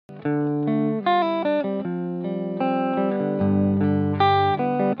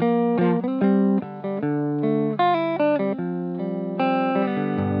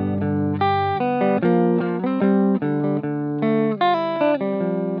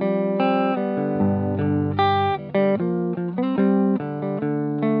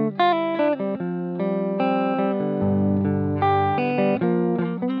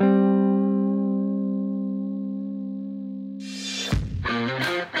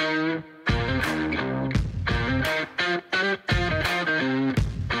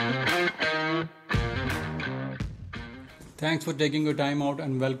Thanks for taking your time out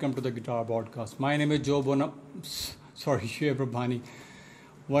and welcome to the Guitar Podcast. My name is Shoaib Rabbani.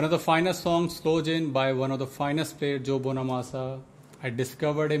 One of the finest songs, Sloe Gin, by one of the finest players, Joe Bonamassa. I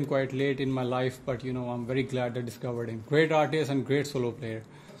discovered him quite late in my life, but I'm very glad I discovered him. Great artist and great solo player.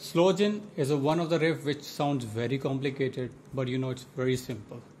 Sloe Gin is one of the riff which sounds very complicated, but it's very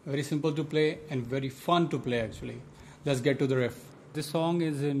simple. Very simple to play and very fun to play actually. Let's get to the riff. This song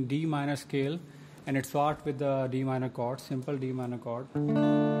is in D minor scale and it starts with the D minor chord, simple D minor chord.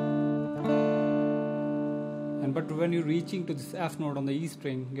 But when you're reaching to this F note on the E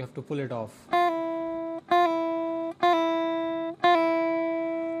string, you have to pull it off.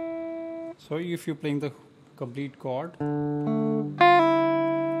 So if you're playing the complete chord,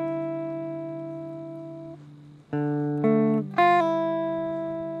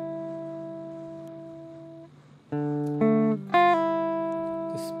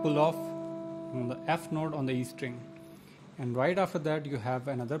 pull off on the F note on the E string, and right after that you have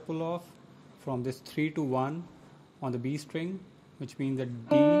another pull off from this 3 to 1 on the B string, which means the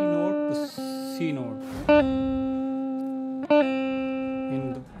D note to C note,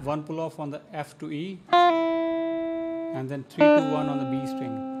 and one pull off on the F to E, and then 3 to 1 on the B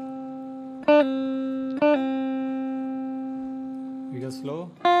string. Real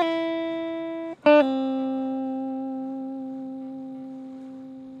slow.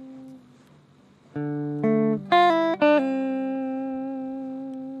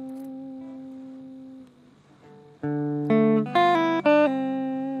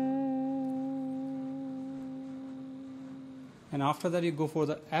 And after that you go for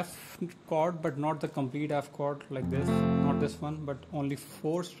the F chord, but not the complete F chord like this, not this one, but only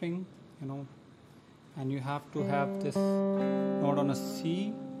 4 string, and you have to have this note on a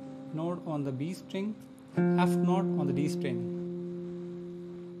C note on the B string, F note on the D string.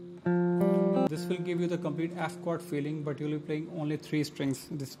 This will give you the complete F chord feeling, but you'll be playing only 3 strings,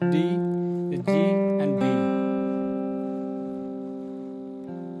 this D, the G and B.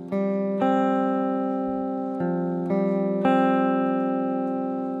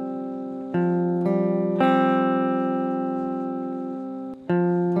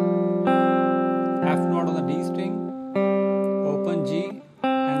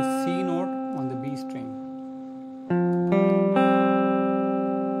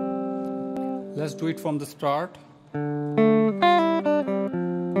 Let's do it from the start.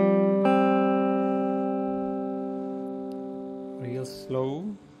 Real slow.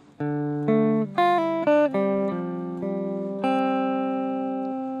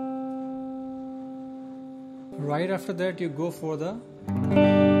 Right after that you go for the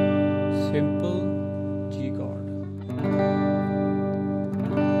simple G chord.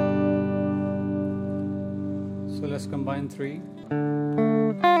 So let's combine 3.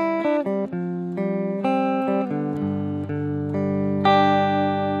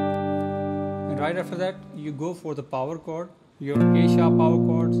 Right after that you go for the power chord, your A sharp power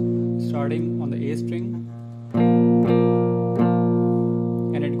chords starting on the A string,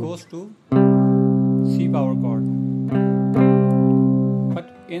 and it goes to C power chord. But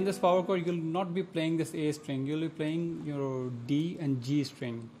in this power chord you'll not be playing this A string, you'll be playing your D and G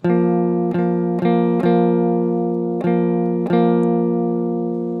string.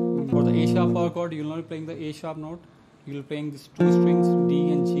 For the A sharp power chord you'll not be playing the A sharp note, you'll be playing these 2 strings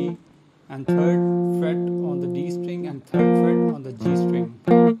D and G, and 3rd fret on the D string and 3rd fret on the G string.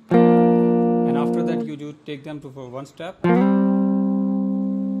 And after that you do take them for one step.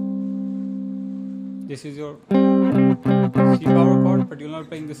 This is your C power chord, but you're not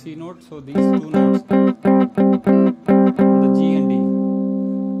playing the C note, so these 2 notes, the G and D.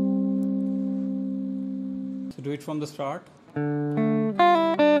 So do it from the start.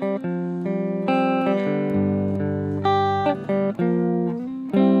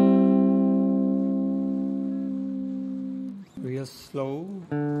 Real slow.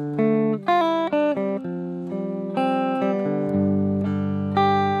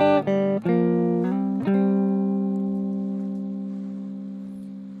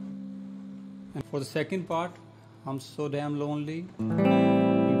 And for the second part, I'm so damn lonely,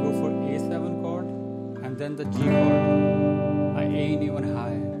 you go for A7 chord and then the G chord. I ain't even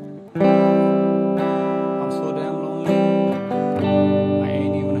high. I'm so damn lonely, I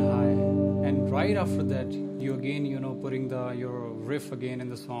ain't even high. And right after that you again putting your riff again in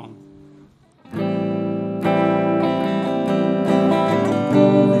the song. I'm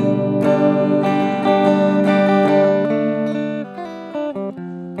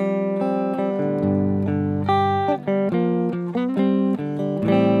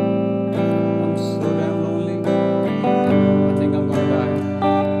so damn lonely, I think I'm gonna die.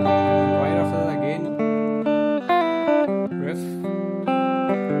 And right after that again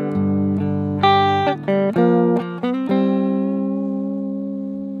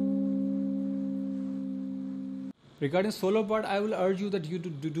Regarding solo part, I will urge you that you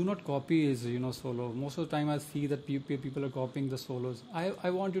do not copy his solo. Most of the time I see that people are copying the solos. I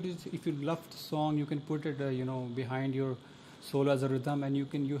want you to, if you love the song, you can put it behind your solo as a rhythm, and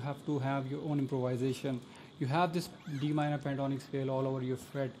you have to have your own improvisation. You have this D minor pentatonic scale all over your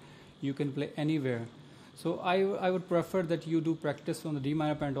fret. You can play anywhere. So I would prefer that you do practice on the D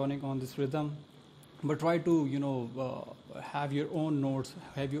minor pentatonic on this rhythm, but try to have your own notes,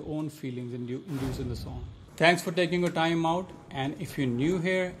 have your own feelings induced in the song. Thanks for taking your time out, and if you're new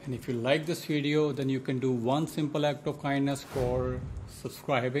here and if you like this video, then you can do one simple act of kindness for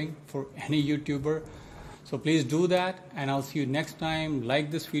subscribing for any YouTuber. So please do that, and I'll see you next time. Like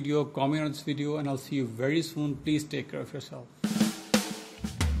this video, comment on this video, and I'll see you very soon. Please take care of yourself.